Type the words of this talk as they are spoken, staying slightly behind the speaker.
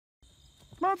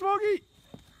Come on, Smokey.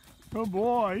 Good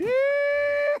boy.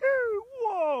 Yee-hoo!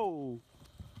 Whoa.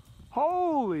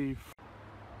 Holy f.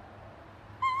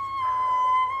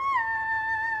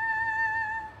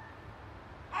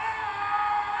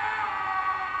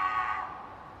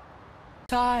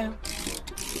 Time.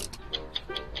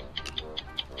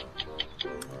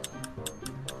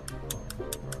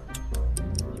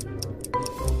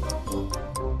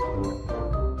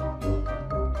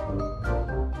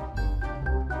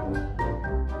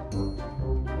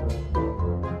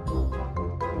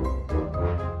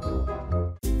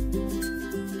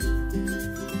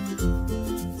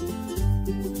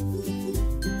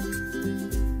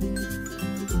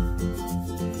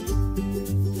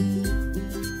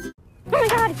 Oh my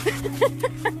god!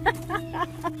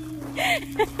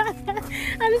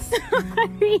 I'm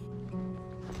sorry.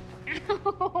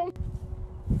 Ow.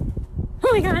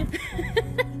 Oh my god.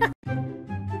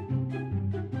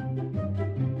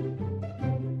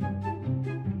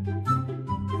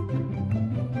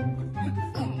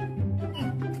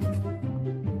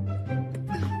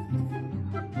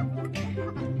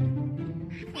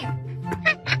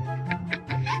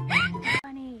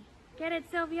 Funny. Get it,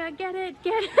 Sylvia. Get it.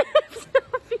 Get it, Sylvia.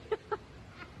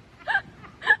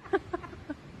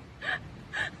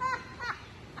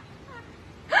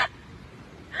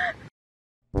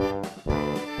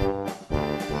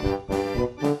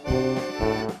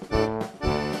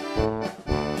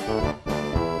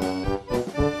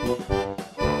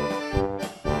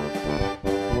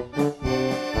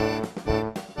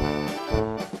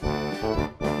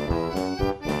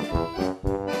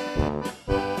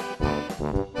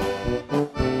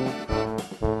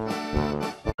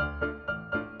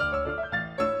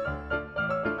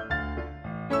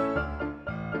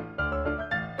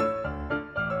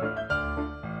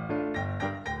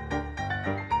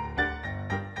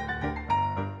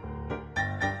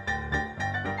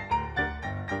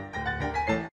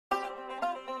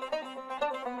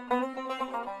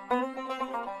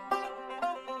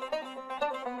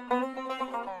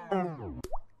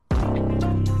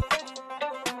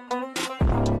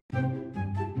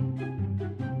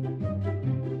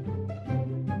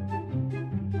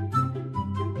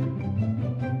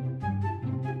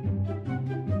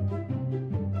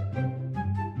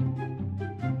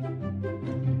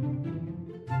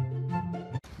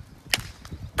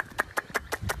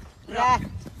 Rätt.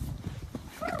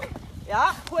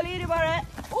 Ja, håll i dig bara.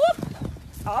 Upp.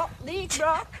 Ja, det gick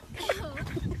bra.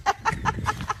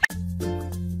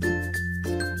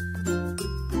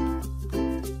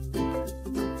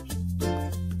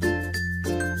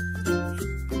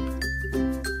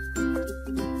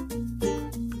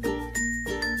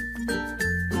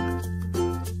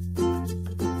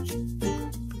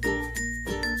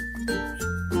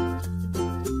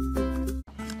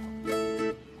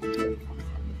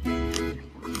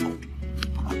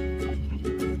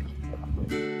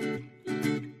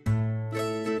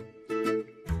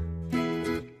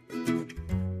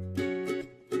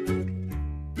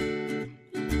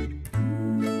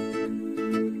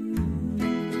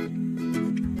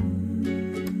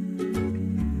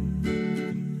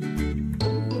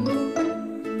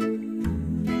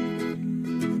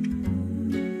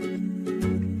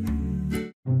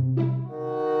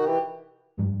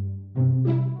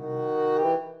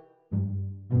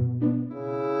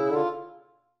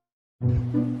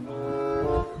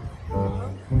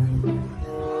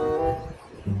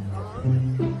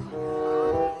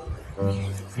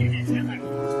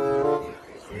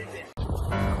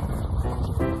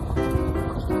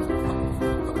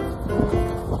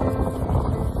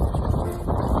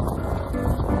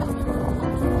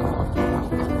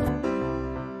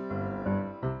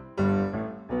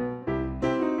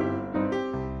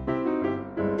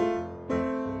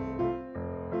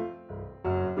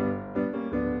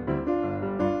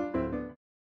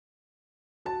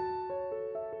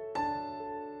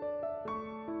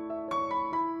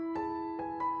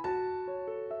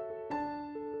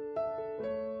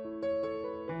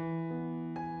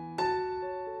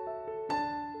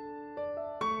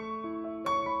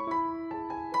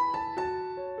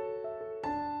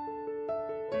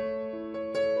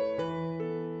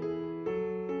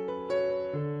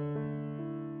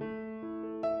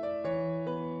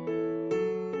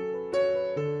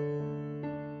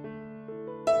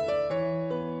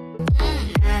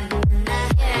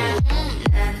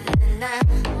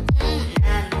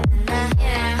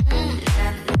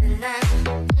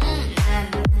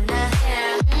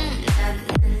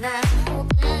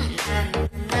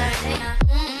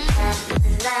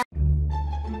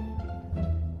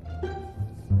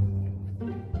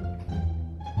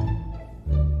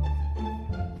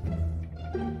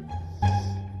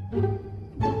 My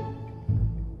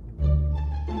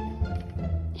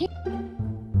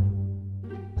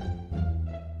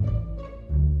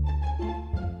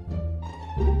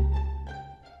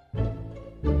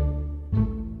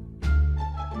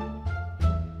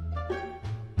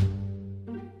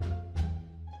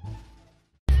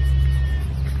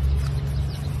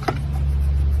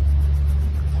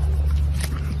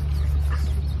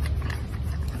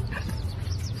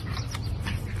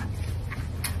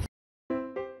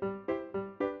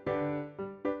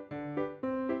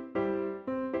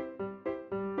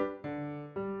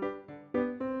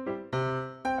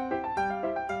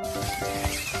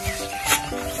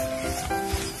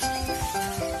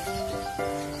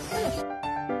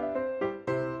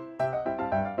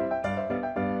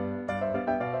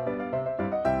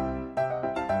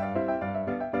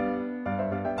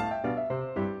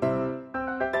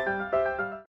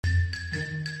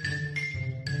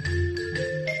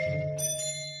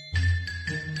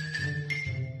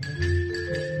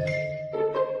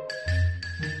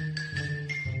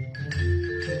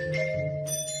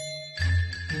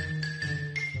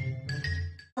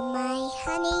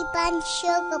honey bun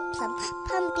sugar plum,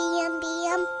 pumpy umby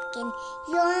umpkin,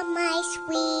 you're my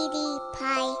sweetie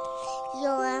pie.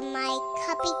 You're my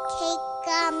cupcake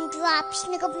gumdrop,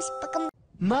 snickle spickle.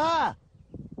 Ma!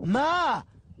 Ma!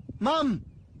 Mum!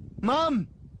 Mum!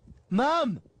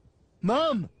 Mum!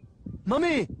 Mum!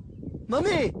 Mummy!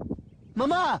 Mummy!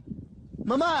 Mama!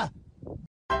 Mama!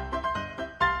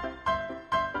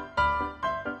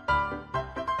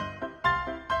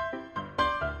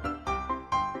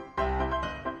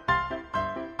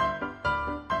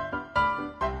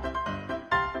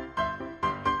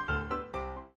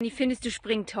 Findest du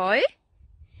Springen toll?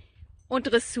 Und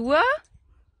Dressur?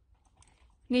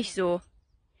 Nicht so.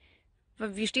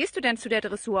 Wie stehst du denn zu der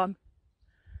Dressur?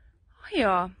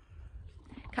 Ja.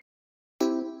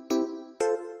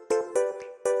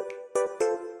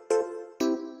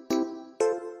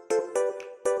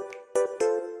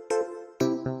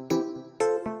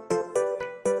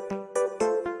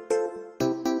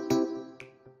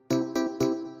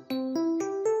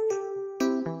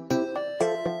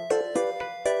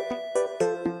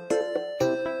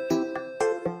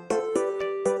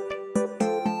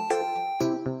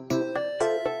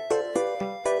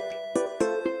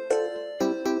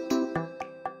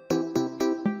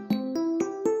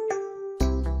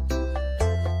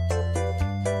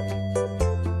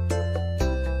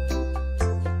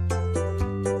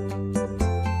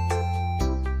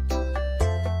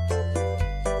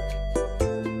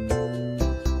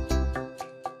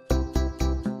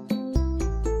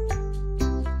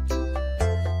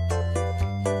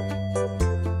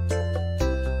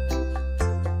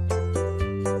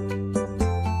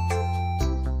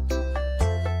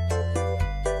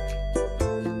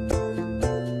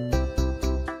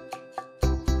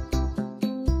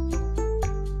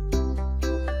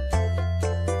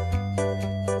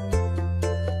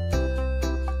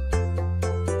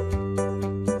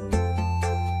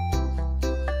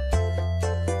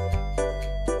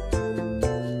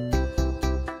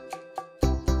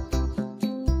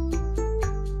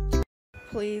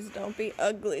 Please don't be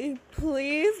ugly.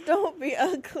 Please don't be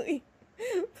ugly.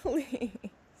 Please.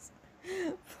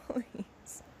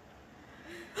 Please.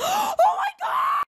 Oh my God!